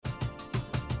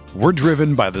We're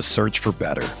driven by the search for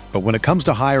better. But when it comes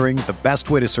to hiring, the best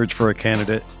way to search for a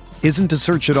candidate isn't to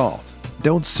search at all.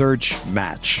 Don't search,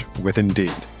 match with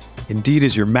Indeed. Indeed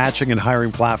is your matching and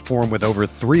hiring platform with over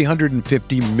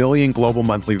 350 million global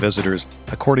monthly visitors,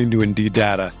 according to Indeed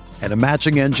data, and a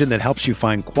matching engine that helps you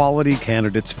find quality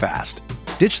candidates fast.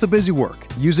 Ditch the busy work.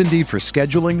 Use Indeed for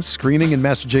scheduling, screening, and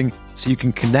messaging so you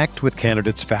can connect with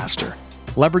candidates faster.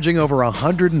 Leveraging over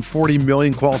 140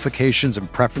 million qualifications and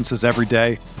preferences every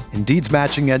day, Indeed's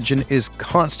matching engine is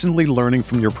constantly learning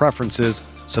from your preferences,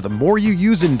 so the more you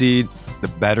use Indeed, the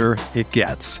better it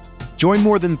gets. Join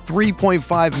more than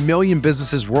 3.5 million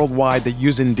businesses worldwide that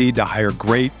use Indeed to hire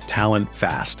great talent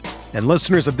fast. And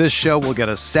listeners of this show will get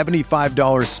a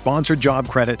 $75 sponsored job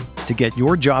credit to get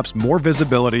your jobs more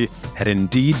visibility at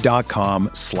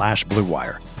Indeed.com/Blue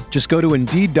Wire. Just go to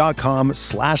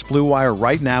Indeed.com/Blue Wire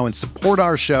right now and support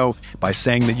our show by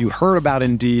saying that you heard about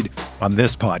Indeed on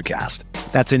this podcast.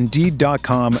 That's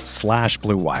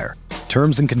Indeed.com/Blue Wire.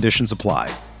 Terms and conditions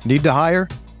apply. Need to hire?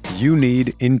 You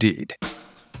need Indeed.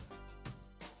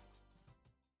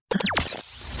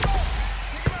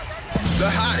 The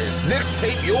hottest Knicks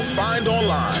tape you'll find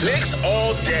online. Knicks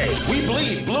all day. We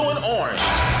bleed blue and orange.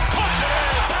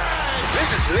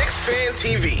 This is Knicks Fan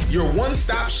TV, your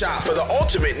one-stop shop for the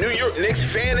ultimate New York Knicks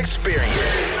fan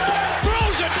experience.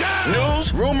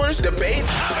 News, rumors,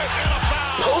 debates,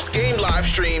 post-game live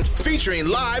streams featuring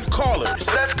live callers.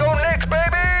 Let's go Knicks,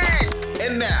 baby!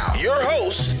 And now, your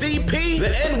host, CP, the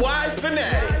NY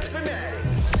Fanatic.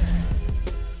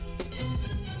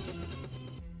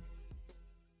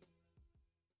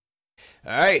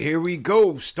 All right, here we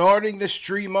go. Starting the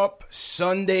stream up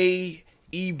Sunday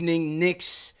evening,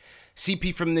 Knicks.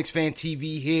 CP from Knicks Fan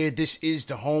TV here. This is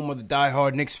the home of the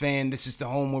diehard Knicks fan. This is the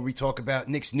home where we talk about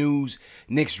Knicks news,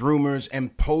 Knicks rumors,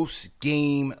 and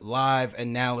post-game live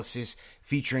analysis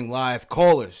featuring live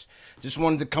callers. Just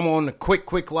wanted to come on a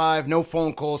quick live. No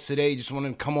phone calls today. Just wanted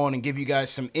to come on and give you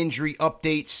guys some injury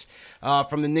updates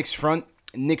from the Knicks front.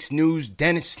 Knicks news,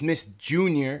 Dennis Smith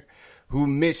Jr., who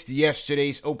missed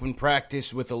yesterday's open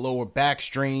practice with a lower back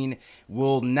strain,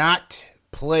 will not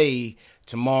play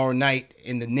tomorrow night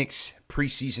in the Knicks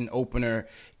preseason opener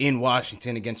in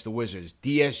Washington against the Wizards.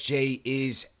 DSJ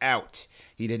is out.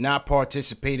 He did not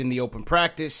participate in the open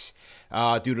practice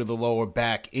due to the lower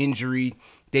back injury.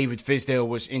 David Fizdale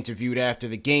was interviewed after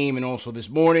the game and also this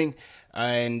morning,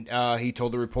 and he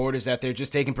told the reporters that they're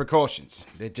just taking precautions.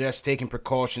 They're just taking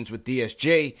precautions with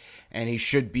DSJ, and he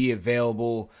should be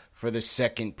available for the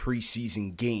second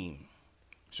preseason game.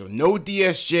 So no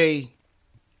DSJ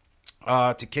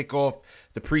to kick off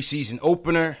the preseason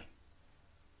opener.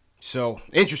 So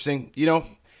interesting,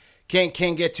 can't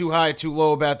get too high, too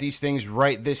low about these things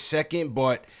right this second,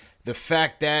 but the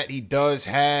fact that he does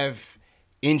have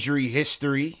injury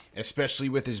history, especially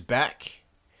with his back,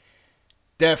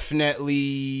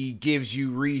 definitely gives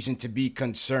you reason to be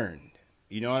concerned.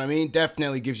 You know what I mean?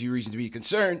 Definitely gives you reason to be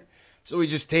concerned. So we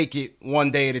just take it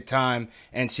one day at a time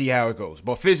and see how it goes.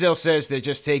 But Fizdale says they're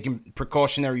just taking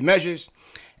precautionary measures.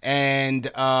 And,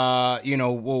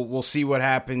 we'll see what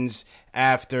happens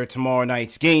after tomorrow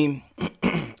night's game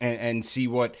and see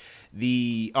what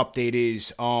the update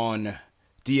is on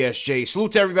DSJ.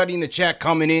 Salute to everybody in the chat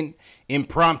coming in.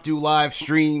 Impromptu live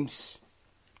streams.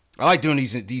 I like doing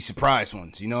these surprise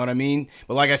ones, you know what I mean?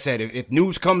 But like I said, if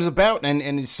news comes about and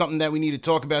it's something that we need to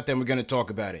talk about, then we're going to talk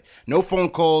about it. No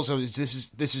phone calls. So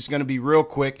this is going to be real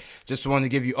quick. Just wanted to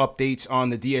give you updates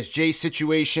on the DSJ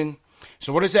situation.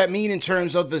 So what does that mean in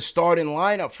terms of the starting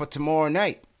lineup for tomorrow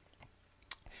night?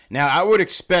 Now, I would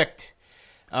expect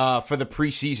for the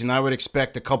preseason, I would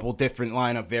expect a couple different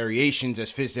lineup variations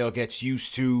as Fizdale gets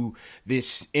used to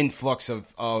this influx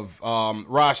of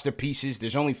roster pieces.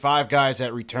 There's only 5 guys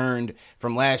that returned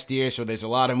from last year, so there's a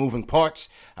lot of moving parts.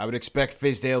 I would expect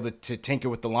Fizdale to tinker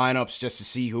with the lineups just to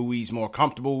see who he's more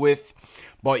comfortable with.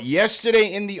 But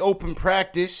yesterday in the open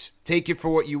practice, take it for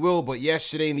what you will, but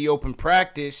yesterday in the open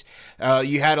practice,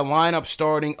 you had a lineup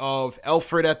starting of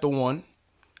Elfrid at the 1,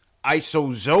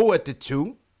 Iso Zoe at the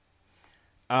 2,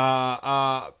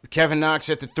 Kevin Knox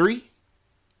at the 3,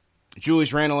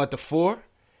 Julius Randle at the 4,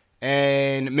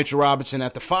 and Mitchell Robinson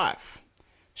at the 5.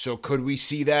 So could we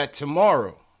see that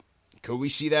tomorrow? Could we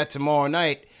see that tomorrow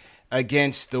night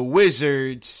against the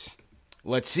Wizards?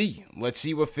 Let's see. Let's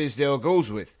see what Fizdale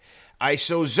goes with.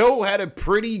 Iso Zoe had a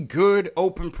pretty good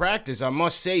open practice. I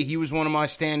must say he was one of my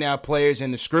standout players in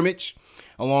the scrimmage,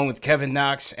 along with Kevin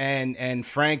Knox and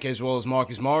Frank, as well as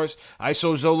Marcus Morris.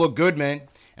 Iso Zoe looked good, man.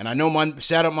 And I know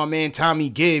shout out my man Tommy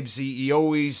Gibbs. He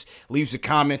always leaves a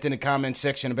comment in the comment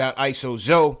section about Iso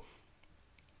Zoe.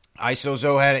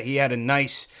 ISO had a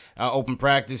nice open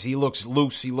practice. He looks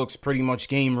loose. He looks pretty much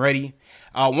game ready.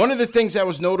 One of the things that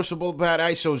was noticeable about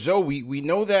ISO, we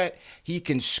know that he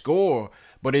can score,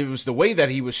 but it was the way that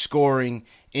he was scoring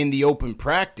in the open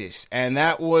practice, and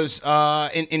that was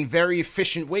in very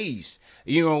efficient ways.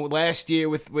 You know, last year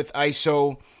with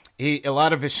ISO, a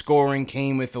lot of his scoring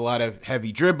came with a lot of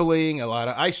heavy dribbling, a lot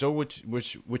of ISO,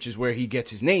 which is where he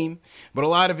gets his name, but a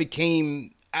lot of it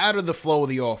came out of the flow of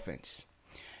the offense.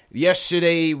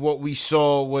 Yesterday, what we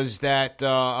saw was that,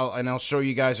 and I'll show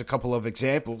you guys a couple of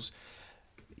examples.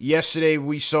 Yesterday,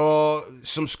 we saw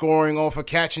some scoring off of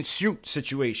catch-and-shoot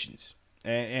situations.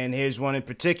 And here's one in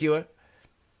particular,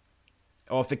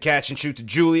 off the catch-and-shoot to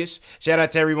Julius. Shout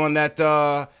out to everyone that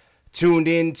tuned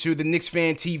in to the Knicks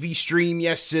Fan TV stream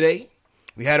yesterday.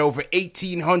 We had over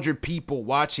 1,800 people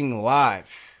watching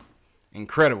live.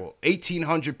 Incredible.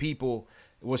 1,800 people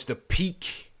was the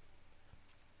peak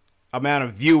amount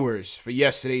of viewers for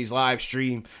yesterday's live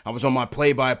stream. I was on my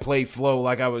play-by-play flow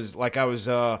like I was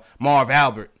Marv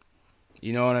Albert.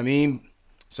 You know what I mean?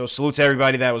 So salute to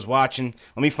everybody that was watching.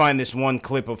 Let me find this one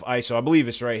clip of ISO. I believe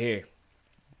it's right here.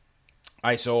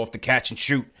 ISO off the catch and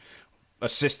shoot,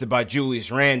 assisted by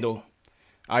Julius Randle.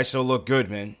 ISO looked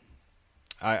good, man.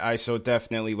 ISO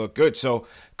definitely looked good. So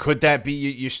could that be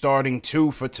your starting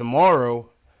two for tomorrow?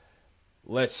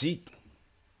 Let's see.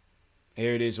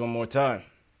 Here it is one more time.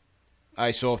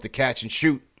 ISO off the catch and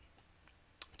shoot.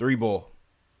 3-ball.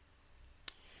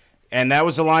 And that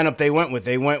was the lineup they went with.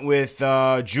 They went with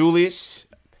Julius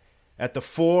at the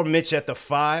 4, Mitch at the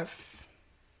 5,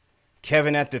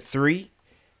 Kevin at the 3,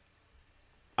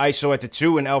 ISO at the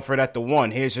 2, and Alfred at the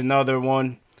 1. Here's another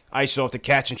one. ISO off the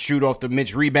catch and shoot off the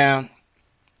Mitch rebound.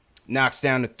 Knocks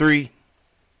down the 3.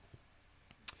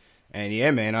 And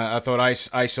yeah, man, I thought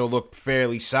ISO looked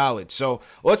fairly solid. So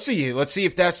let's see. Let's see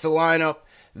if that's the lineup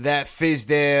that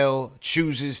Fizdale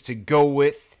chooses to go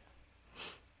with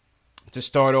to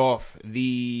start off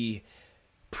the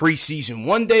preseason.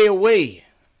 1 day away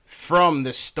from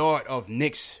the start of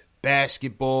Knicks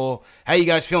basketball. How you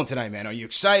guys feeling tonight, man? Are you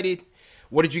excited?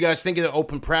 What did you guys think of the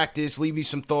open practice? Leave me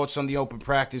some thoughts on the open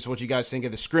practice. What you guys think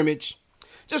of the scrimmage?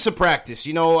 Just a practice.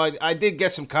 You know, I did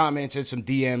get some comments and some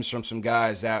DMs from some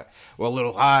guys that were a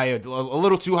little high, a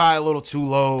little too high, a little too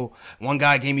low. One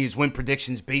guy gave me his win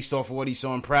predictions based off of what he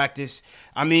saw in practice.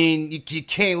 I mean, you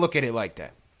can't look at it like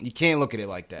that. You can't look at it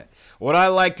like that. What I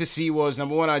like to see was,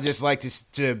 number one, I just like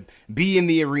to be in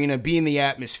the arena, be in the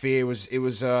atmosphere. It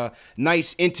was a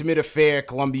nice, intimate affair at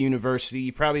Columbia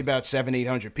University. Probably about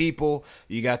 700-800 people.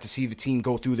 You got to see the team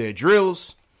go through their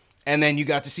drills. And then you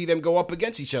got to see them go up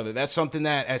against each other. That's something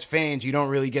that, as fans, you don't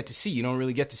really get to see. You don't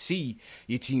really get to see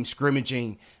your team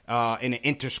scrimmaging in an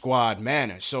inter-squad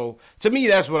manner. So, to me,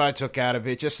 that's what I took out of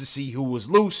it, just to see who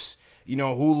was loose, you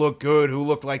know, who looked good, who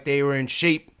looked like they were in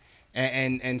shape,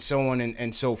 and so on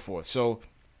and so forth. So,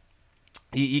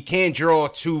 you can't draw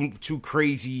too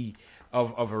crazy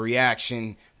of a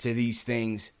reaction to these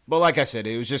things. But like I said,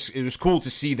 it was cool to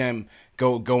see them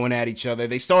going at each other.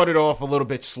 They started off a little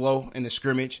bit slow in the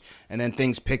scrimmage, and then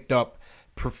things picked up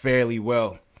fairly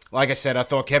well. Like I said, I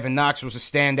thought Kevin Knox was a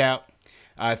standout.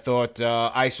 I thought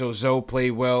ISO Zoe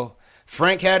played well.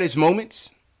 Frank had his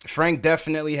moments. Frank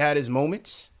definitely had his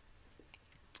moments.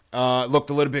 Looked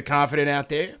a little bit confident out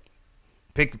there,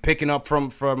 picking up from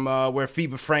where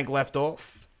FIBA Frank left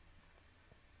off.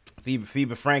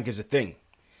 FIBA Frank is a thing.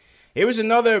 Here was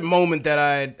another moment that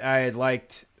I had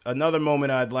liked. Another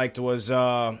moment I'd liked was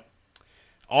RJ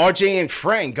and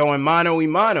Frank going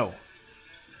mano-a-mano.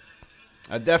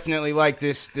 I definitely like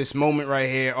this moment right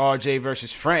here, RJ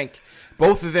versus Frank.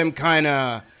 Both of them kind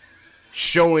of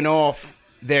showing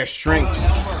off their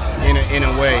strengths in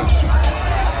a way.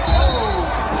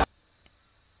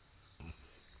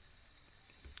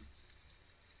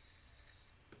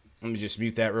 Let me just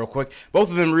mute that real quick.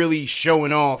 Both of them really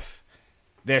showing off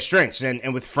their strengths.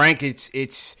 And with Frank,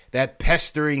 it's that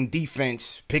pestering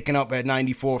defense picking up at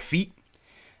 94 feet.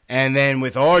 And then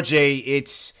with RJ,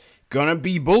 it's going to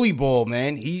be bully ball,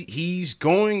 man. He's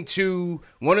going to,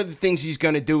 one of the things he's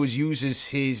going to do is use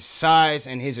his size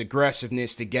and his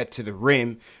aggressiveness to get to the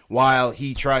rim while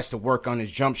he tries to work on his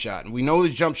jump shot. And we know the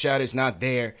jump shot is not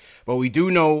there, but we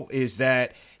do know is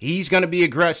that he's going to be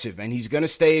aggressive, and he's going to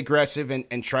stay aggressive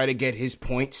and try to get his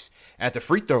points at the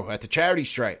free throw, at the charity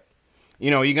stripe.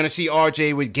 You know, you're going to see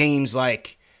RJ with games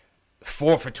like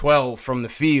 4 for 12 from the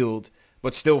field,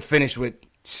 but still finish with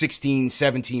 16,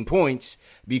 17 points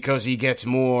because he gets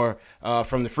more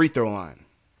from the free throw line.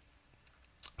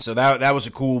 So that was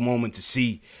a cool moment to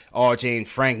see RJ and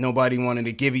Frank. Nobody wanted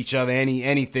to give each other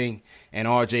anything, and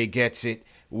RJ gets it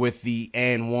with the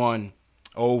and one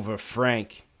over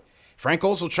Frank. Frank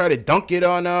also tried to dunk it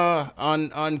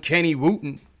on Kenny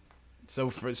Wooten.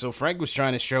 So Frank was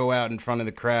trying to show out in front of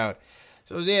the crowd.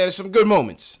 So, yeah, some good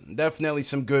moments. Definitely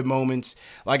some good moments.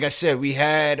 Like I said, we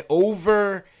had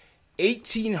over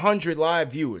 1,800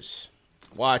 live viewers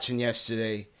watching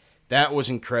yesterday. That was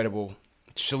incredible.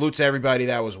 Salute to everybody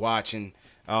that was watching.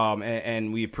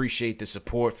 And we appreciate the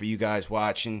support for you guys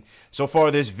watching. So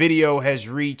far, this video has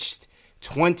reached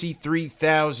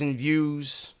 23,000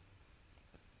 views.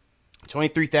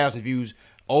 23,000 views.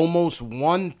 Almost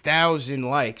 1,000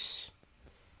 likes.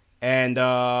 And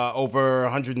over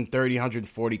 130,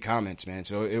 140 comments, man.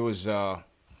 So it was a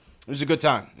good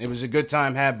time. It was a good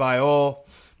time had by all.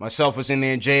 Myself was in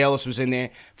there. Jay Ellis was in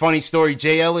there. Funny story,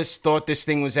 Jay Ellis thought this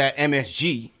thing was at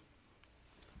MSG.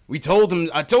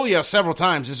 I told you several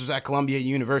times this was at Columbia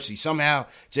University. Somehow,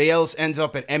 Jay Ellis ends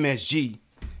up at MSG,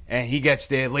 and he gets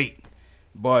there late.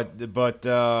 But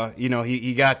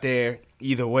he got there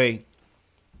either way.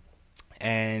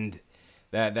 And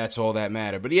that's all that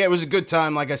mattered. But yeah, it was a good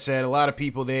time. Like I said, a lot of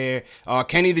people there.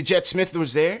 Kenny the Jet Smith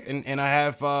was there, and I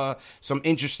have some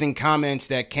interesting comments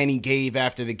that Kenny gave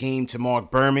after the game to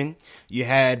Mark Berman. You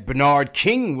had Bernard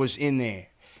King was in there,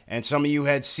 and some of you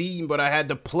had seen, but I had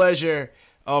the pleasure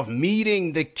of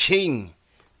meeting the King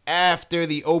after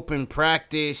the open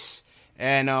practice,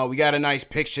 and we got a nice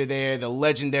picture there. The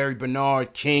legendary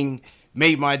Bernard King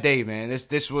made my day, man.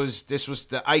 This was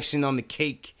the icing on the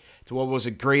cake to what was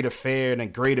a great affair and a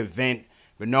great event.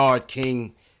 Bernard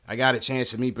King, I got a chance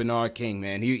to meet Bernard King,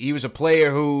 man. He was a player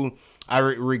who I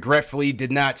regretfully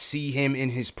did not see him in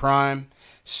his prime.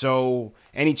 So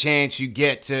any chance you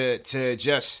get to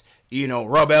just,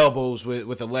 rub elbows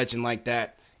with a legend like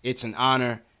that, it's an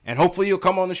honor. And hopefully you'll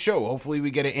come on the show. Hopefully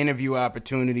we get an interview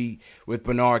opportunity with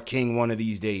Bernard King one of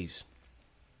these days.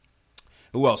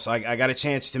 Who else? I got a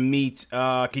chance to meet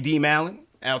Kadeem Allen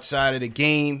outside of the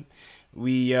game.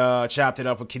 We chopped it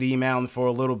up with Kadeem Allen for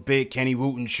a little bit. Kenny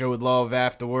Wooten showed love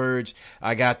afterwards.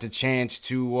 I got the chance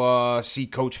to see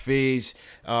Coach Fizz,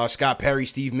 Scott Perry,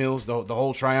 Steve Mills. The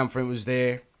whole triumvirate was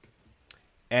there.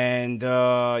 And,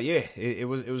 it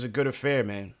was a good affair,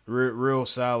 man. Real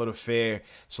solid affair.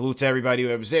 Salute to everybody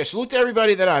who was there. Salute to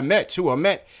everybody that I met, too. I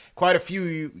met quite a few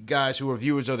of you guys who are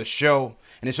viewers of the show.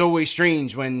 And it's always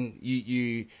strange when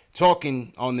you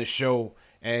talking on the show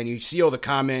and you see all the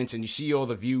comments and you see all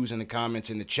the views and the comments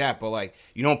in the chat, but like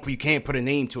you can't put a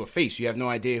name to a face. You have no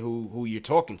idea who you're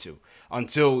talking to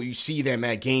until you see them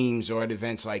at games or at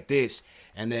events like this,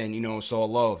 and then it's all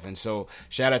love. And so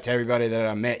shout out to everybody that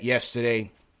I met yesterday.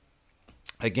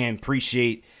 Again,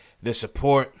 appreciate the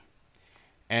support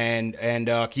and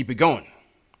keep it going.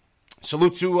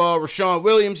 Salute to Rashawn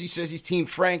Williams. He says he's Team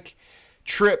Frank.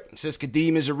 Trip says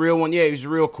Kadeem is a real one. Yeah, he's a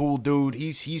real cool dude.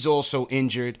 He's also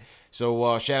injured.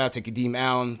 So shout out to Kadeem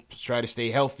Allen. Try to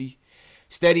stay healthy.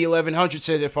 Steady 1100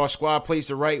 said if our squad plays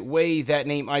the right way, that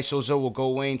name ISO Zoe will go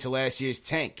away into last year's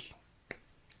tank.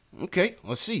 Okay,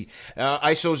 let's see.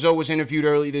 ISO Zoe was interviewed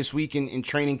early this week in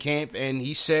training camp, and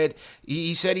he said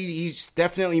he's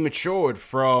definitely matured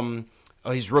from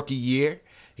his rookie year.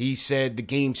 He said the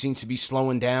game seems to be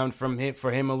slowing down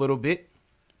for him a little bit.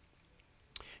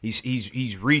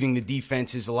 He's reading the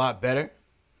defenses a lot better.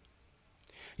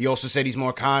 He also said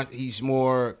he's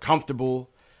more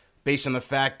comfortable based on the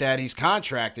fact that his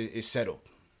contract is settled.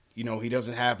 He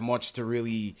doesn't have much to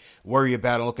really worry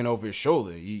about looking over his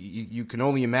shoulder. You can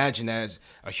only imagine as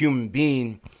a human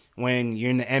being when you're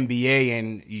in the NBA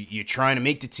and you're trying to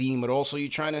make the team, but also you're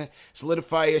trying to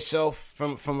solidify yourself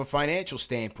from a financial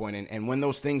standpoint. And when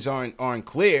those things aren't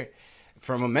clear,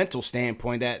 from a mental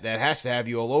standpoint, that has to have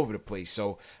you all over the place.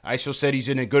 So ISO said he's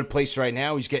in a good place right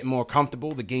now. He's getting more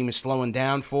comfortable. The game is slowing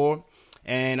down for him,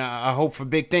 and I hope for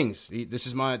big things. This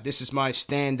is my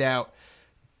standout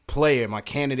player. My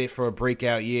candidate for a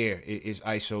breakout year is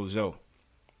ISO Zoe.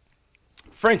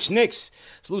 French Knicks.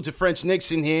 Salute to French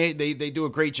Knicks in here. They do a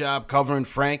great job covering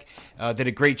Frank. Did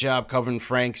a great job covering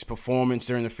Frank's performance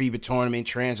during the FIBA tournament,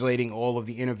 translating all of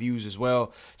the interviews as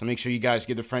well. So make sure you guys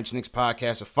give the French Knicks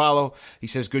podcast a follow. He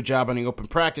says, good job on the open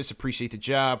practice. Appreciate the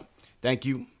job. Thank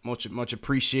you. Much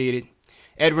appreciated.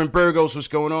 Edwin Burgos, what's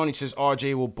going on? He says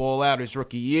RJ will ball out his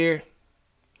rookie year.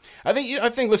 I think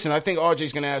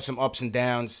RJ's going to have some ups and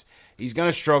downs. He's going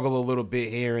to struggle a little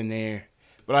bit here and there.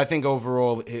 But I think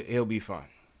overall, he'll be fine.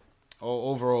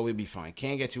 Overall, he'll be fine.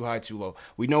 Can't get too high, too low.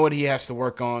 We know what he has to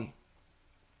work on.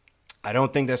 I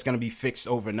don't think that's going to be fixed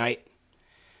overnight.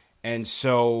 And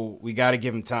so we got to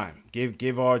give him time. Give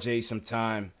RJ some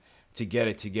time to get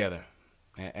it together.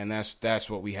 And that's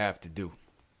what we have to do.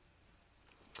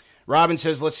 Robin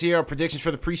says, let's hear our predictions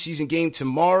for the preseason game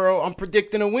tomorrow. I'm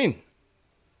predicting a win.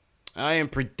 I am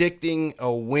predicting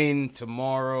a win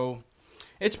tomorrow.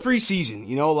 It's preseason.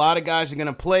 You know, a lot of guys are going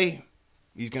to play.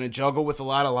 He's going to juggle with a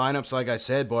lot of lineups, like I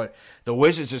said, but the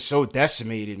Wizards are so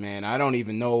decimated, man. I don't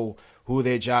even know who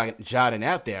they're jotting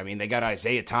out there. I mean, they got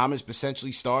Isaiah Thomas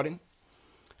potentially starting.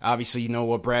 Obviously, you know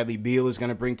what Bradley Beal is going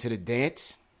to bring to the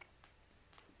dance.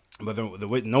 But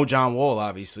no John Wall,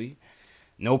 obviously.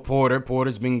 No Porter.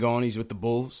 Porter's been gone. He's with the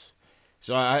Bulls.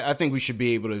 So I think we should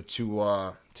be able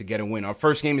to get a win. Our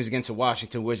first game is against the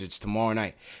Washington Wizards tomorrow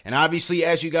night. And obviously,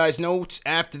 as you guys know,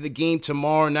 after the game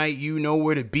tomorrow night, you know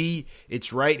where to be.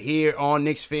 It's right here on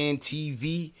Knicks Fan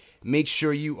TV. Make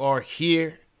sure you are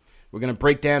here. We're going to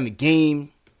break down the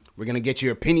game. We're going to get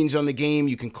your opinions on the game.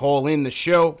 You can call in the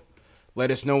show. Let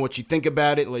us know what you think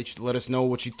about it. Let us know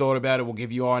what you thought about it. We'll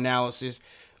give you our analysis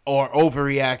or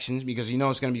overreactions, because you know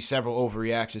it's going to be several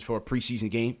overreactions for a preseason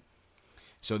game.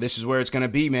 So this is where it's going to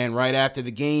be, man. Right after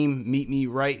the game, meet me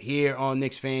right here on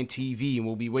Knicks Fan TV, and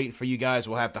we'll be waiting for you guys.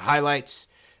 We'll have the highlights,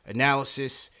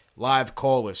 analysis, live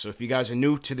callers. So if you guys are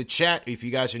new to the chat, if you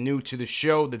guys are new to the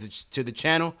show, to the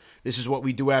channel, this is what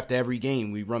we do after every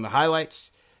game. We run the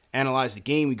highlights, analyze the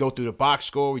game, we go through the box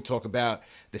score, we talk about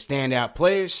the standout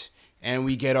players, and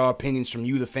we get our opinions from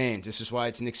you, the fans. This is why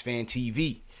it's Knicks Fan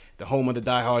TV, the home of the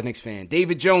diehard Knicks fan.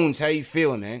 David Jones, how you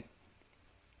feeling, man?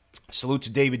 Salute to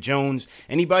David Jones.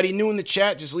 Anybody new in the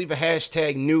chat, just leave a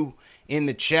hashtag new in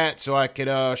the chat so I could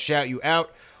shout you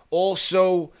out.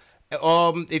 Also,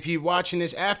 if you're watching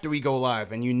this after we go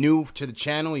live and you're new to the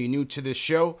channel, you're new to the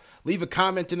show, leave a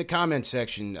comment in the comment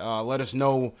section. Let us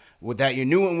know that you're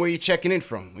new and where you're checking in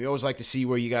from. We always like to see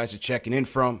where you guys are checking in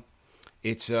from.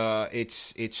 It's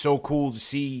so cool to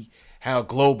see how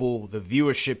global the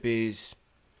viewership is.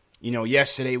 You know,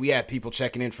 yesterday we had people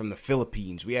checking in from the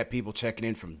Philippines. We had people checking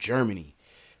in from Germany,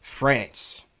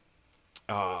 France.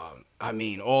 All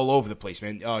over the place,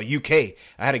 man. UK.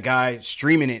 I had a guy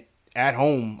streaming it at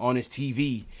home on his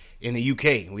TV in the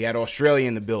UK. We had Australia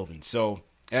in the building. So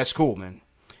that's cool, man.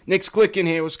 Knicks Click in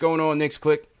here. What's going on, Knicks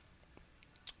Click?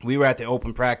 We were at the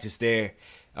open practice there.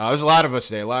 There's a lot of us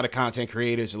there. A lot of content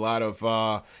creators. A lot of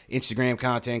Instagram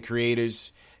content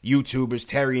creators. YouTubers.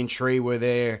 Terry and Trey were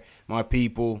there. My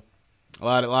people. A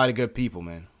lot of good people,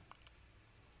 man.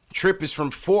 Trip is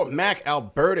from Fort Mac,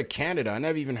 Alberta, Canada. I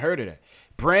never even heard of that.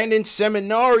 Brandon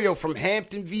Seminario from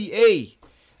Hampton, VA.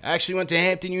 I actually went to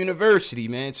Hampton University,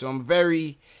 man, so I'm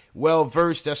very well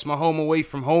versed. That's my home away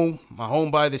from home, my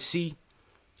home by the sea.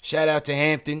 Shout out to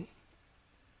Hampton.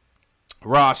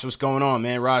 Ross, what's going on,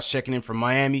 man? Ross checking in from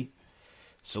Miami.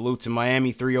 Salute to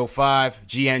Miami 305.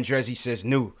 G. Andrezzi says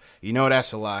new. You know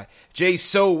that's a lie. Jay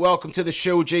So, welcome to the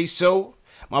show, Jay So.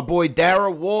 My boy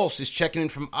Dara Walsh is checking in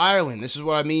from Ireland. This is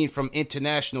what I mean from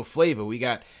international flavor. We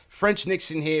got French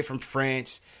Knicks in here from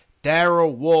France. Dara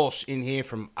Walsh in here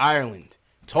from Ireland.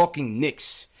 Talking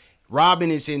Knicks.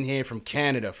 Robin is in here from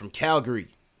Canada, from Calgary.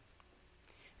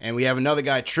 And we have another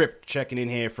guy, Trip, checking in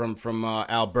here from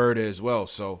Alberta as well.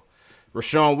 So,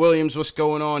 Rashawn Williams, what's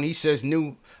going on? He says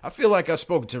new. I feel like I've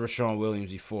spoken to Rashawn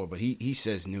Williams before, but he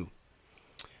says new.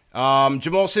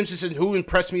 Jamal Simpson said, who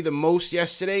impressed me the most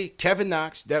yesterday? Kevin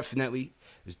Knox, definitely.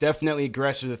 It was definitely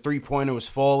aggressive. The three-pointer was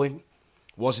falling.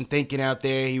 Wasn't thinking out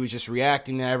there. He was just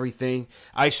reacting to everything.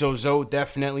 ISO Zoe,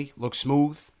 definitely. Looked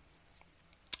smooth.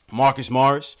 Marcus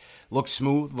Morris looked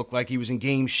smooth. Looked like he was in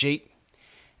game shape.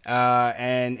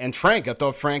 And Frank, I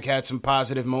thought Frank had some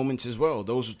positive moments as well.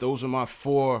 Those are my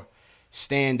four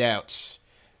standouts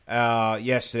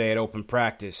yesterday at open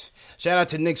practice. Shout out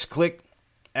to Knicks Click.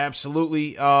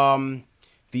 Absolutely. The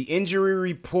injury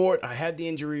report, I had the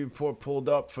injury report pulled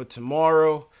up for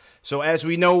tomorrow. So as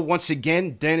we know, once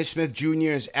again, Dennis Smith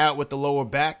Jr. is out with the lower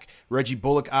back. Reggie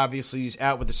Bullock obviously is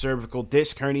out with the cervical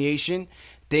disc herniation.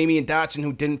 Damian Dotson,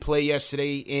 who didn't play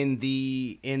yesterday in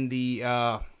the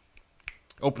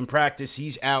open practice,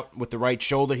 he's out with the right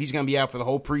shoulder. He's going to be out for the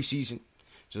whole preseason.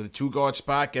 So the two-guard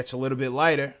spot gets a little bit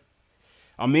lighter.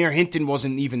 Amir Hinton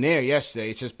wasn't even there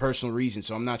yesterday. It's just personal reasons,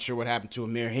 so I'm not sure what happened to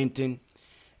Amir Hinton.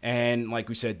 And like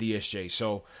we said, DSJ.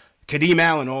 So Kadeem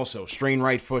Allen also, strained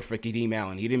right foot for Kadeem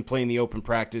Allen. He didn't play in the open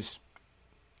practice,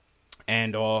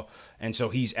 and so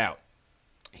he's out.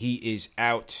 He is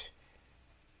out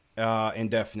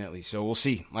indefinitely. So we'll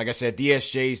see. Like I said,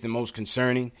 DSJ is the most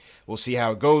concerning. We'll see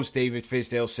how it goes. David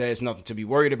Fisdale says nothing to be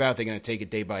worried about. They're going to take it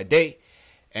day by day,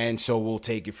 and so we'll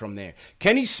take it from there.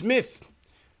 Kenny Smith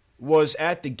was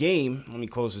at the game. Let me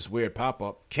close this weird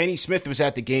pop-up. Kenny Smith was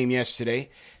at the game yesterday,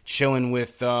 chilling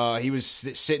with, he was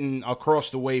sitting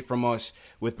across the way from us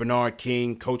with Bernard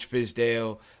King, Coach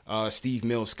Fisdale, Steve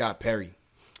Mills, Scott Perry.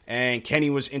 And Kenny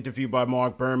was interviewed by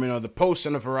Mark Berman of the Post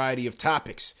on a variety of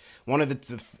topics. One of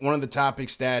the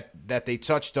topics that they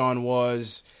touched on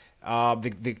was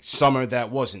the summer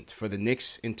that wasn't for the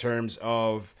Knicks in terms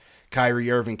of Kyrie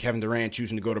Irving, Kevin Durant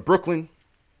choosing to go to Brooklyn.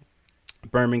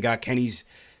 Berman got Kenny's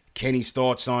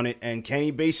thoughts on it, and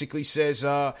Kenny basically says,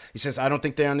 I don't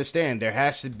think they understand. There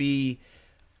has to be.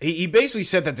 He basically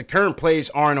said that the current players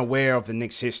aren't aware of the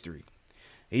Knicks' history.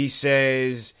 He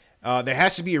says there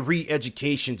has to be a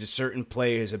re-education to certain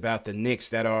players about the Knicks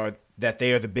that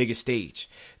they are the biggest stage.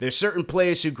 There's certain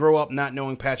players who grow up not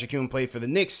knowing Patrick Ewing played for the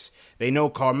Knicks. They know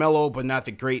Carmelo, but not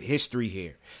the great history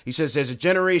here. He says there's a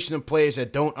generation of players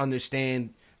that don't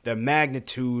understand the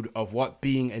magnitude of what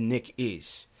being a Knick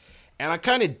is. And I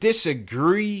kind of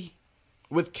disagree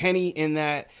with Kenny in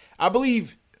that I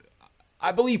believe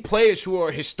players who are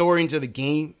historians of the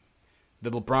game, the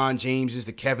LeBron Jameses,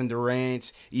 the Kevin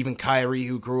Durants, even Kyrie,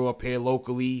 who grew up here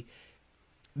locally,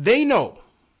 they know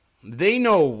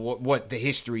what the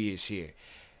history is here.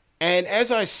 And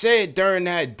as I said during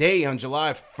that day on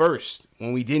July 1st,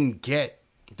 when we didn't get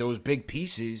those big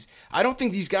pieces, I don't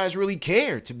think these guys really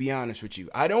care, to be honest with you.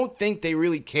 I don't think they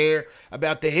really care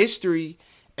about the history.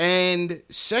 And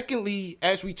secondly,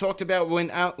 as we talked about when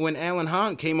Alan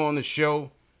Hahn came on the show,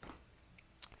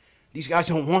 these guys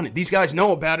don't want it. These guys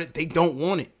know about it. They don't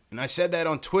want it. And I said that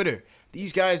on Twitter.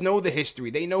 These guys know the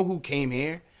history. They know who came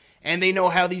here. And they know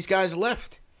how these guys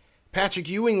left. Patrick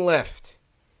Ewing left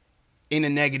in a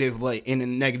negative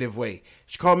way.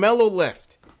 Carmelo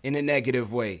left in a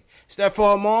negative way.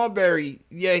 Stephon Marbury,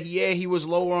 he was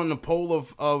lower on the pole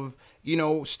of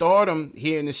stardom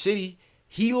here in the city.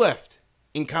 He left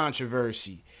in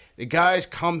controversy. The guys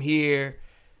come here.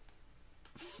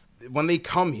 When they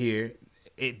come here,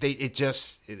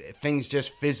 things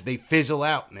just fizzle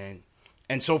out, man.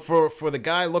 And so for the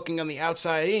guy looking on the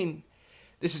outside in,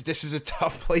 this is a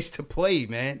tough place to play,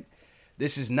 man.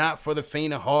 This is not for the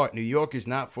faint of heart. New York is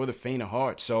not for the faint of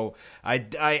heart. So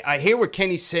I hear what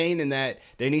Kenny's saying in that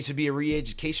there needs to be a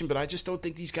re-education, but I just don't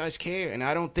think these guys care, and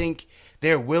I don't think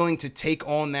they're willing to take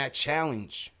on that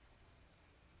challenge.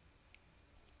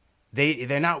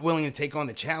 They're not willing to take on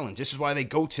the challenge. This is why they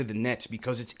go to the Nets,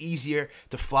 because it's easier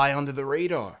to fly under the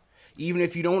radar. Even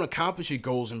if you don't accomplish your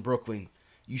goals in Brooklyn,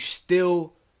 you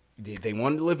still, they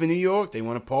want to live in New York. They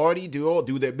want to party,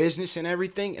 do their business and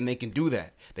everything, and they can do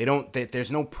that.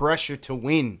 There's no pressure to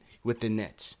win with the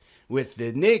Nets. With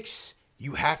the Knicks,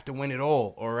 you have to win it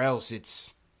all, or else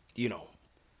it's,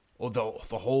 or the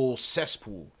whole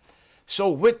cesspool. So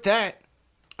with that,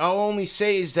 I'll only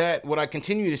say is that, what I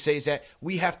continue to say is that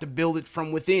we have to build it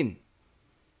from within.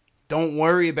 Don't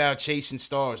worry about chasing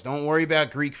stars. Don't worry about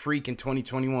Greek Freak in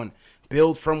 2021.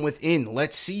 Build from within.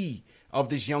 Let's see of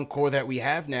this young core that we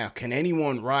have now. Can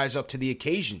anyone rise up to the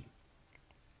occasion?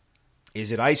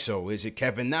 Is it ISO? Is it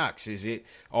Kevin Knox? Is it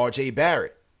RJ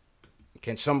Barrett?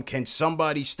 Can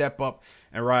somebody step up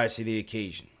and rise to the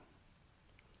occasion?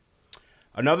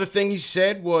 Another thing he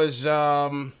said was...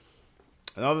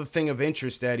 Another thing of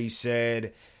interest that he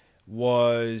said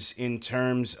was in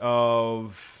terms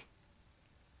of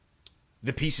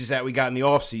the pieces that we got in the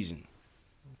offseason.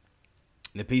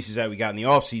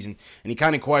 And he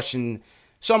kind of questioned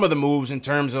some of the moves in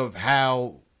terms of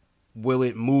how will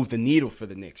it move the needle for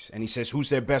the Knicks. And he says, who's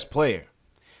their best player?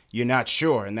 You're not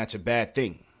sure, and that's a bad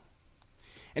thing.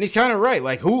 And he's kind of right.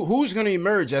 Like, who's going to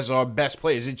emerge as our best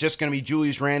player? Is it just going to be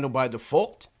Julius Randle by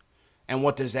default? And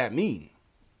what does that mean?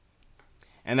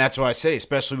 And that's why I say,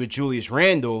 especially with Julius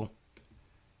Randle,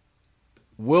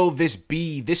 this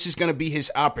is going to be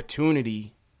his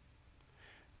opportunity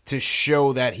to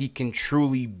show that he can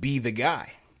truly be the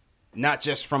guy. Not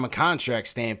just from a contract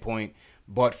standpoint,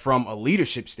 but from a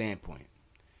leadership standpoint.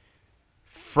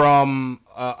 From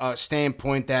a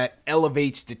standpoint that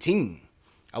elevates the team.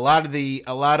 A lot of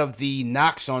the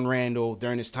knocks on Randle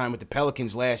during his time with the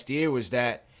Pelicans last year was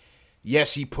that,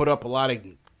 yes, he put up a lot of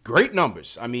great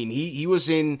numbers. I mean, he was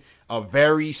in a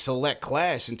very select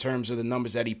class in terms of the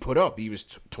numbers that he put up. He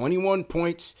was 21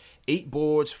 points, 8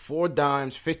 boards, 4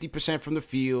 dimes, 50% from the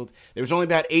field. There was only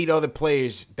about 8 other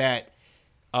players that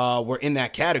were in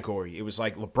that category. It was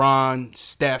like LeBron,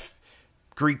 Steph,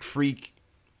 Greek Freak,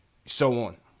 so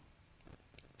on.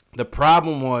 The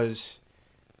problem was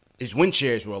his win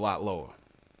shares were a lot lower.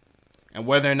 And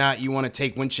whether or not you want to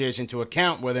take win shares into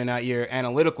account, whether or not you're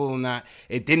analytical or not,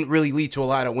 it didn't really lead to a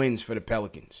lot of wins for the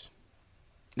Pelicans.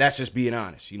 That's just being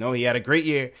honest. He had a great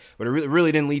year, but it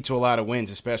really didn't lead to a lot of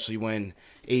wins, especially when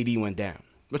AD went down.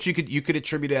 But you could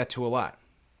attribute that to a lot.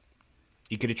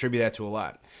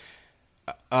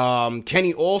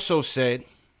 Kenny also said,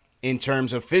 in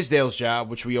terms of Fizdale's job,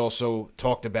 which we also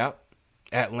talked about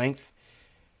at length,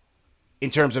 in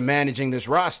terms of managing this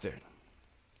roster.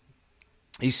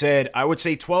 He said, I would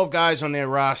say 12 guys on their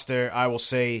roster, I will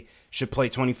say, should play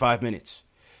 25 minutes.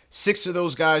 6 of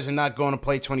those guys are not going to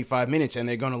play 25 minutes, and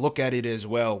they're going to look at it as,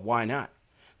 well, why not?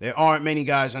 There aren't many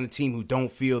guys on the team who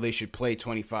don't feel they should play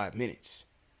 25 minutes.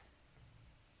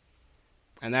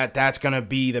 And that's going to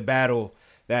be the battle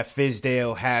that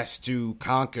Fizdale has to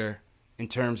conquer in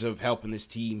terms of helping this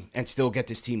team and still get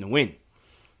this team to win.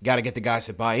 Got to get the guys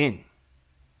to buy in.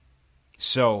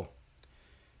 So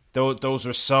those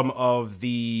are some of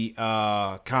the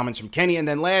comments from Kenny. And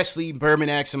then lastly, Berman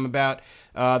asked him about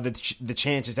the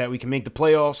chances that we can make the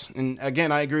playoffs. And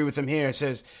again, I agree with him here. It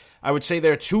says, I would say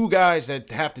there are 2 guys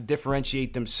that have to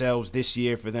differentiate themselves this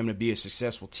year for them to be a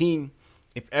successful team.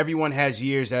 If everyone has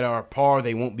years that are par,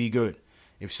 they won't be good.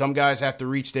 If some guys have to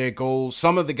reach their goals,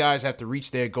 some of the guys have to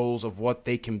reach their goals of what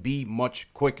they can be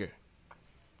much quicker.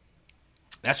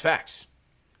 That's facts.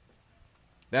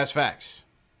 That's facts.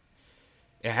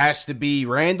 It has to be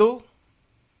Randall.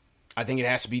 I think it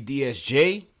has to be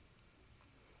DSJ.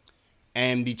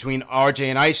 And between RJ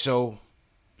and ISO,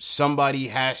 somebody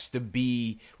has to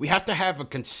be... We have to have a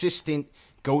consistent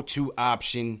go-to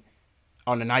option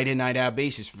on a night-in, night-out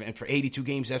basis. And for 82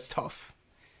 games, that's tough.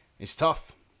 It's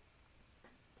tough.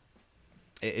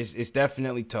 It's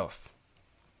definitely tough.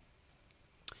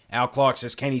 Al Clark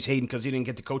says Kenny's hating because he didn't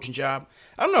get the coaching job.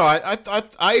 I don't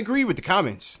know. I agree with the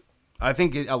comments. I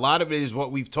think a lot of it is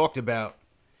what we've talked about.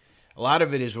 A lot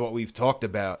of it is what we've talked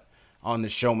about on the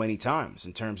show many times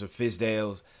in terms of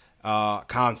Fizdale's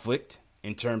conflict,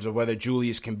 in terms of whether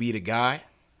Julius can be the guy,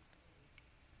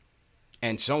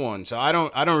 and so on. So I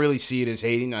don't really see it as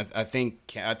hating. I think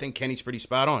Kenny's pretty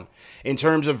spot on in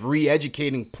terms of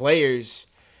re-educating players.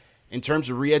 In terms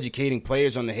of re-educating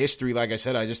players on the history, like I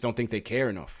said, I just don't think they care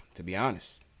enough, to be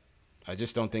honest. I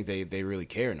just don't think they really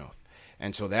care enough.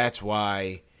 And so that's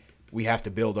why we have to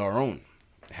build our own.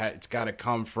 It's got to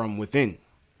come from within.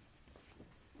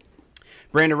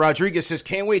 Brandon Rodriguez says,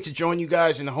 can't wait to join you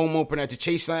guys in the home opener at the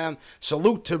Chase Lounge.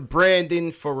 Salute to Brandon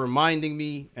for reminding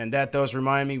me, and that does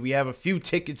remind me, we have a few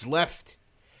tickets left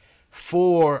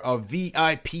for a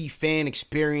VIP fan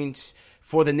experience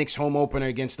for the Knicks home opener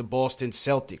against the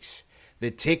Celtics.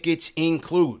 The tickets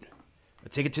include a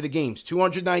ticket to the games,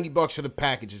 $290 for the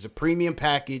package. It's a premium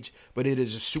package, but it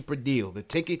is a super deal. The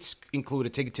tickets include a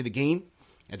ticket to the game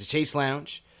at the Chase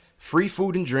Lounge, free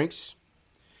food and drinks,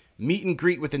 meet and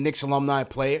greet with the Knicks alumni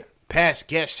player. Past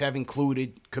guests have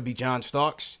included, could be John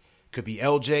Starks, could be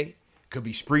LJ, could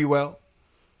be Spreewell,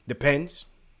 depends.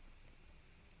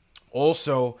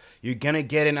 Also, you're going to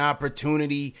get an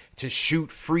opportunity to shoot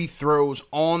free throws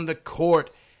on the court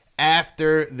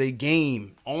after the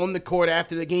game. On the court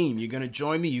after the game. You're going to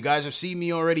join me. You guys have seen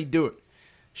me already do it.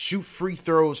 Shoot free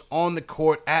throws on the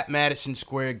court at Madison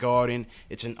Square Garden.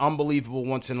 It's an unbelievable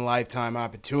once-in-a-lifetime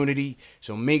opportunity.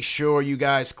 So make sure you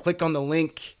guys click on the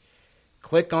link.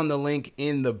 Click on the link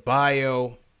in the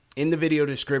bio, in the video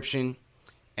description.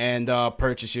 And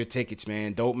purchase your tickets,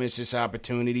 man. Don't miss this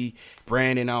opportunity.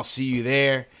 Brandon, I'll see you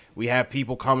there. We have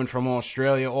people coming from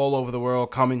Australia, all over the world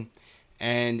coming.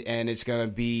 And it's going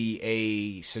to be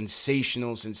a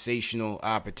sensational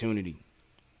opportunity.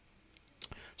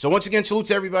 So once again, salute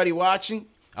to everybody watching.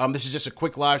 This is just a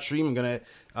quick live stream. I'm going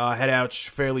to head out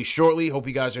fairly shortly. Hope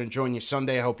you guys are enjoying your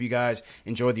Sunday. I hope you guys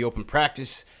enjoyed the open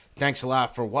practice. Thanks a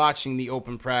lot for watching the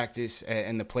open practice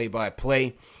and the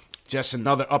play-by-play. Just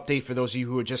another update for those of you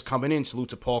who are just coming in. Salute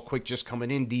to Paul Quick just coming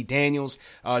in. D. Daniels.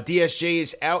 DSJ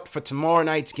is out for tomorrow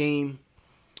night's game.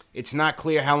 It's not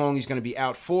clear how long he's going to be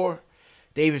out for.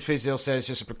 David Fizdale says it's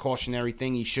just a precautionary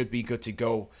thing. He should be good to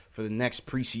go for the next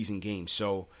preseason game.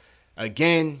 So,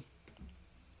 again,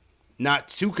 not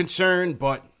too concerned,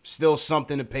 but still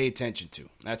something to pay attention to.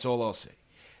 That's all I'll say.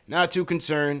 Not too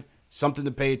concerned, something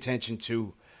to pay attention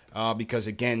to because,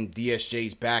 again,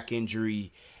 DSJ's back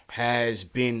injury has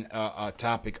been a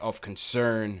topic of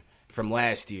concern from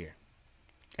last year.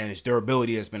 And his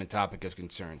durability has been a topic of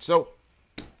concern. So,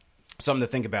 something to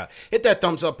think about. Hit that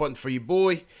thumbs up button for your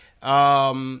boy.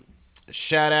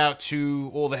 Shout out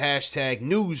to all the hashtag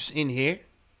news in here.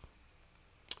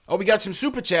 Oh, we got some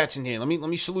super chats in here. Let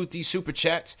me salute these super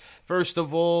chats. First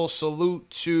of all, salute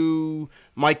to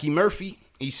Mikey Murphy.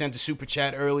 He sent a super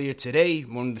chat earlier today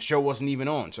when the show wasn't even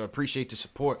on, so I appreciate the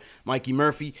support, Mikey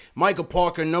Murphy. Michael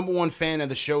Parker, #1 fan of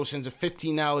the show, sends a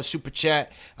 $15 super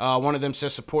chat. One of them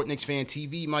says, support Knicks Fan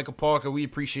TV. Michael Parker, we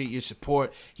appreciate your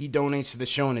support. He donates to the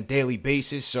show on a daily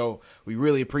basis, so we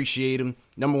really appreciate him.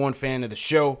 #1 fan of the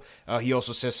show. He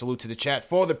also says, salute to the chat.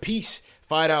 For the peace,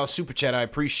 $5 super chat. I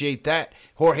appreciate that.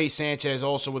 Jorge Sanchez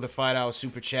also with a $5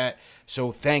 super chat.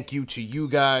 So thank you to you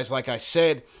guys. Like I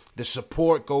said, the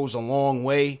support goes a long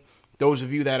way. Those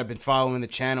of you that have been following the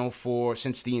channel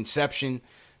since the inception,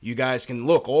 you guys can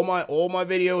look. All my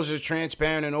videos are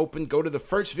transparent and open. Go to the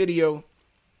first video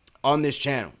on this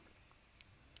channel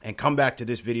and come back to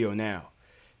this video now,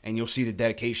 and you'll see the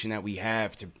dedication that we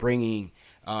have to bringing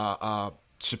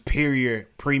superior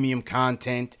premium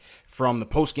content, from the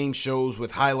post-game shows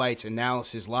with highlights,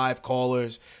 analysis, live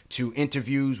callers, to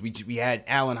interviews. We had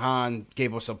Alan Hahn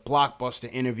gave us a blockbuster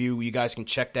interview. You guys can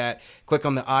check that. Click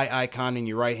on the eye icon in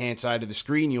your right-hand side of the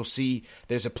screen. You'll see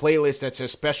there's a playlist that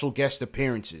says special guest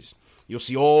appearances. You'll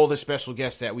see all the special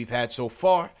guests that we've had so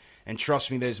far, and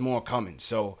trust me, there's more coming.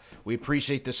 So we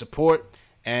appreciate the support.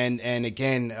 And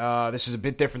again, this is a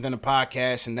bit different than a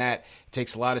podcast in that it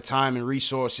takes a lot of time and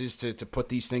resources to put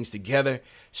these things together.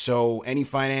 So any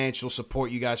financial support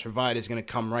you guys provide is going to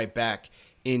come right back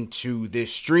into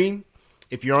this stream.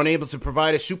 If you're unable to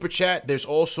provide a super chat, there's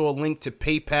also a link to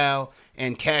PayPal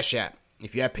and Cash App.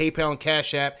 If you have PayPal and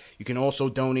Cash App, you can also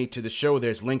donate to the show.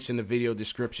 There's links in the video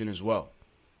description as well.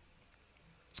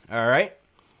 All right.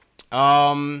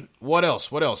 What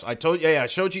else? I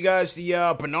showed you guys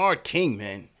the Bernard King,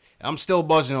 man. I'm still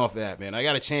buzzing off that, man. I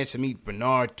got a chance to meet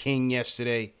Bernard King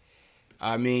yesterday.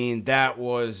 I mean, that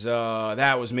was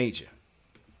major.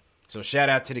 So shout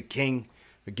out to the King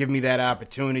for giving me that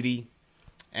opportunity,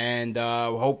 and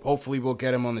hopefully we'll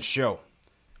get him on the show.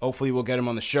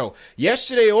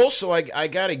 Yesterday also, I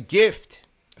got a gift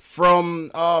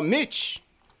from Mitch.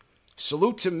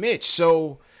 Salute to Mitch.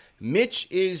 So Mitch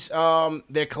is,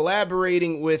 they're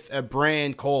collaborating with a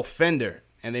brand called Fender,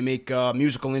 and they make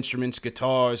musical instruments,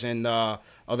 guitars, and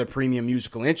other premium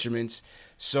musical instruments.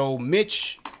 So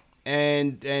Mitch,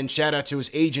 and shout out to his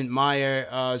agent, Meyer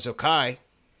Zokai,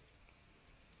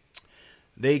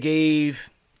 they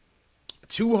gave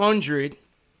 200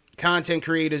 content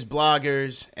creators,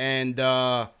 bloggers, and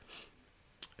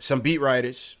some beat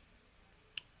writers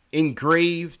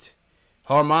engraved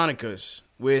harmonicas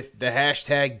with the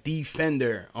hashtag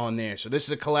Defender on there. So this is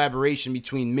a collaboration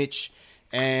between Mitch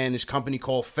and this company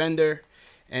called Fender.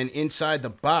 And inside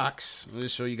the box, let me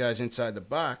show you guys inside the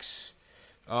box.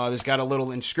 There's got a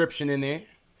little inscription in there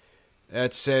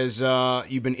that says,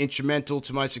 "You've been instrumental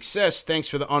to my success. Thanks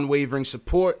for the unwavering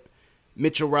support.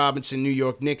 Mitchell Robinson, New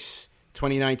York Knicks,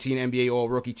 2019 NBA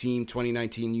All-Rookie Team,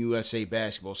 2019 USA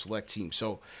Basketball Select Team."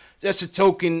 So that's a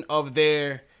token of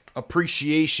their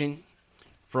appreciation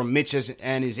from Mitch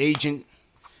and his agent.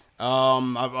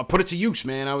 I put it to use,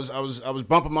 man. I was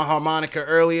bumping my harmonica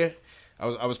earlier.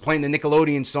 I was playing the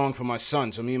Nickelodeon song for my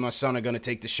son. So me and my son are gonna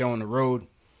take the show on the road,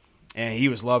 and he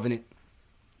was loving it.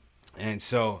 And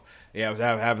so yeah, I was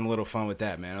having a little fun with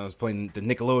that, man. I was playing the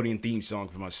Nickelodeon theme song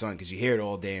for my son because you hear it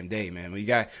all damn day, man.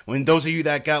 When those of you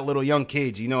that got little young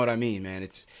kids, you know what I mean, man.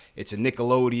 It's a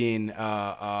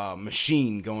Nickelodeon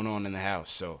machine going on in the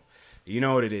house. So you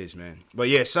know what it is, man. But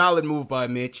yeah, solid move by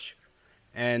Mitch.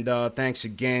 And thanks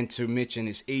again to Mitch and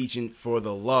his agent for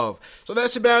the love. So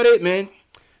that's about it, man.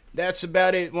 That's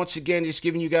about it. Once again, just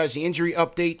giving you guys the injury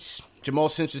updates. Jamal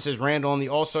Simpson says Randall on the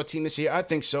All-Star team this year. I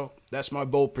think so. That's my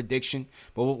bold prediction.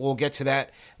 But we'll get to that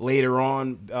later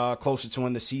on, closer to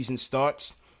when the season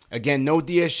starts. Again, no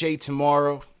DSJ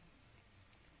tomorrow.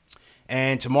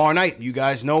 And tomorrow night, you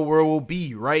guys know where we'll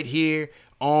be, right here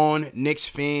on Knicks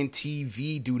Fan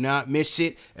TV. Do not miss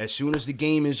it. As soon as the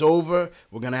game is over,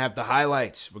 we're going to have the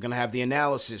highlights. We're going to have the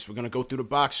analysis. We're going to go through the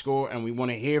box score, and we want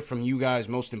to hear from you guys.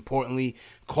 Most importantly,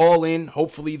 call in.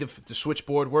 Hopefully the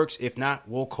switchboard works. If not,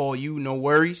 we'll call you. No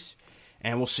worries.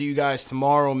 And we'll see you guys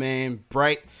tomorrow, man.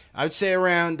 Bright. I would say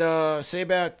around, about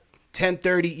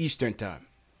 10:30 Eastern time.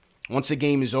 Once the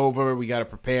game is over, we got to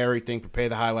prepare everything, prepare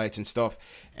the highlights and stuff.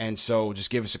 And so just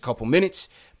give us a couple minutes.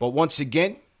 But once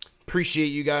again, appreciate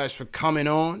you guys for coming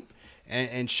on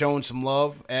and showing some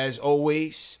love. As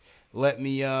always, let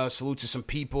me salute to some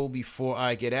people before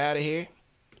I get out of here.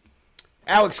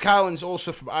 Alex Collins,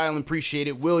 also from Ireland, appreciate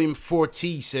it. William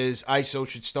 4T says ISO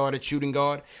should start at shooting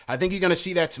guard. I think you're going to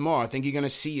see that tomorrow. I think you're going to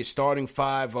see a starting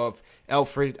five of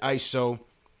Alfred, ISO,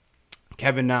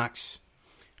 Kevin Knox,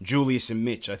 Julius, and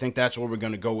Mitch. I think that's what we're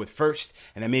going to go with first.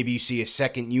 And then maybe you see a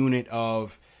second unit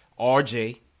of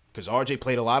RJ, because RJ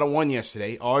played a lot of one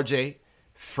yesterday. RJ,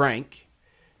 Frank,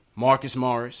 Marcus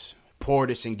Morris,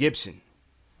 Portis, and Gibson.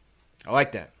 I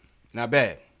like that. Not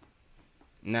bad.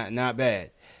 Not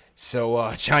bad.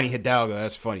 So, Johnny Hidalgo,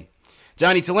 that's funny.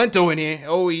 Johnny Talento in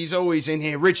here. He's always in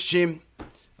here. Rich Jim.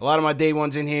 A lot of my day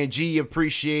ones in here. G,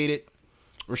 appreciate it.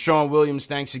 Rashawn Williams,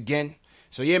 thanks again.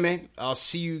 So, yeah, man, I'll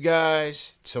see you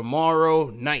guys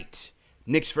tomorrow night.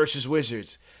 Knicks versus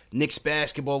Wizards. Knicks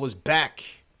basketball is back.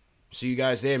 See you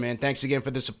guys there, man. Thanks again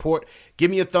for the support.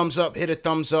 Give me a thumbs up. Hit a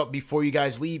thumbs up before you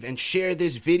guys leave. And share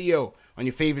this video on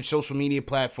your favorite social media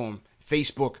platform,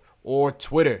 Facebook or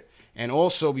Twitter. And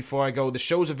also, before I go, the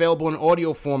show's available in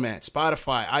audio format.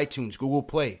 Spotify, iTunes, Google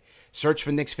Play. Search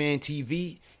for Knicks Fan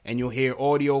TV, and you'll hear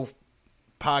audio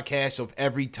podcasts of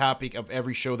every topic of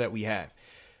every show that we have.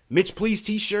 Mitch Please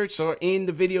t-shirts are in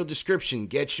the video description.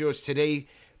 Get yours today.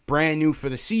 Brand new for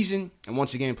the season. And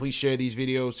once again, please share these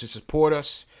videos to support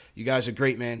us. You guys are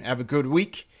great, man. Have a good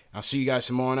week. I'll see you guys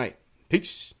tomorrow night.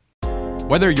 Peace.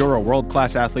 Whether you're a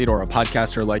world-class athlete or a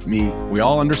podcaster like me, we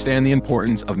all understand the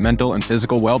importance of mental and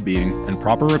physical well-being and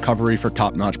proper recovery for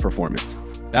top-notch performance.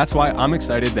 That's why I'm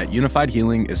excited that Unified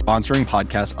Healing is sponsoring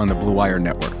podcasts on the Blue Wire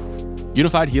Network.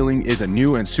 Unified Healing is a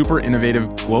new and super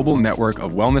innovative global network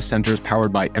of wellness centers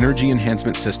powered by Energy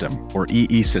Enhancement System, or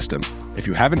EE System. If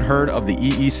you haven't heard of the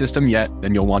EE System yet,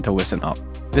 then you'll want to listen up.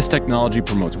 This technology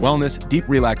promotes wellness, deep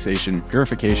relaxation,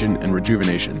 purification, and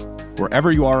rejuvenation.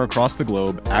 Wherever you are across the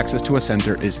globe, access to a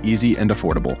center is easy and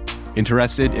affordable.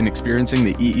 Interested in experiencing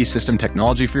the EE System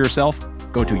technology for yourself?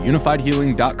 Go to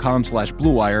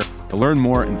unifiedhealing.com/bluewire to learn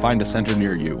more and find a center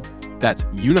near you. That's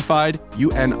unified,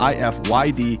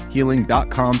 UNIFYD,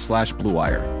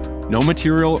 healing.com/bluewire. No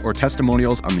material or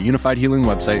testimonials on the Unified Healing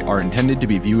website are intended to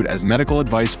be viewed as medical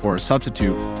advice or a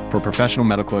substitute for professional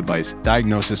medical advice,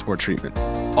 diagnosis, or treatment.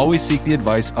 Always seek the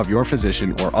advice of your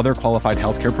physician or other qualified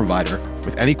healthcare provider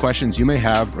with any questions you may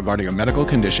have regarding a medical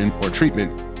condition or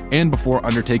treatment and before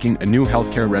undertaking a new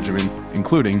healthcare regimen,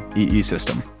 including EE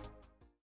System.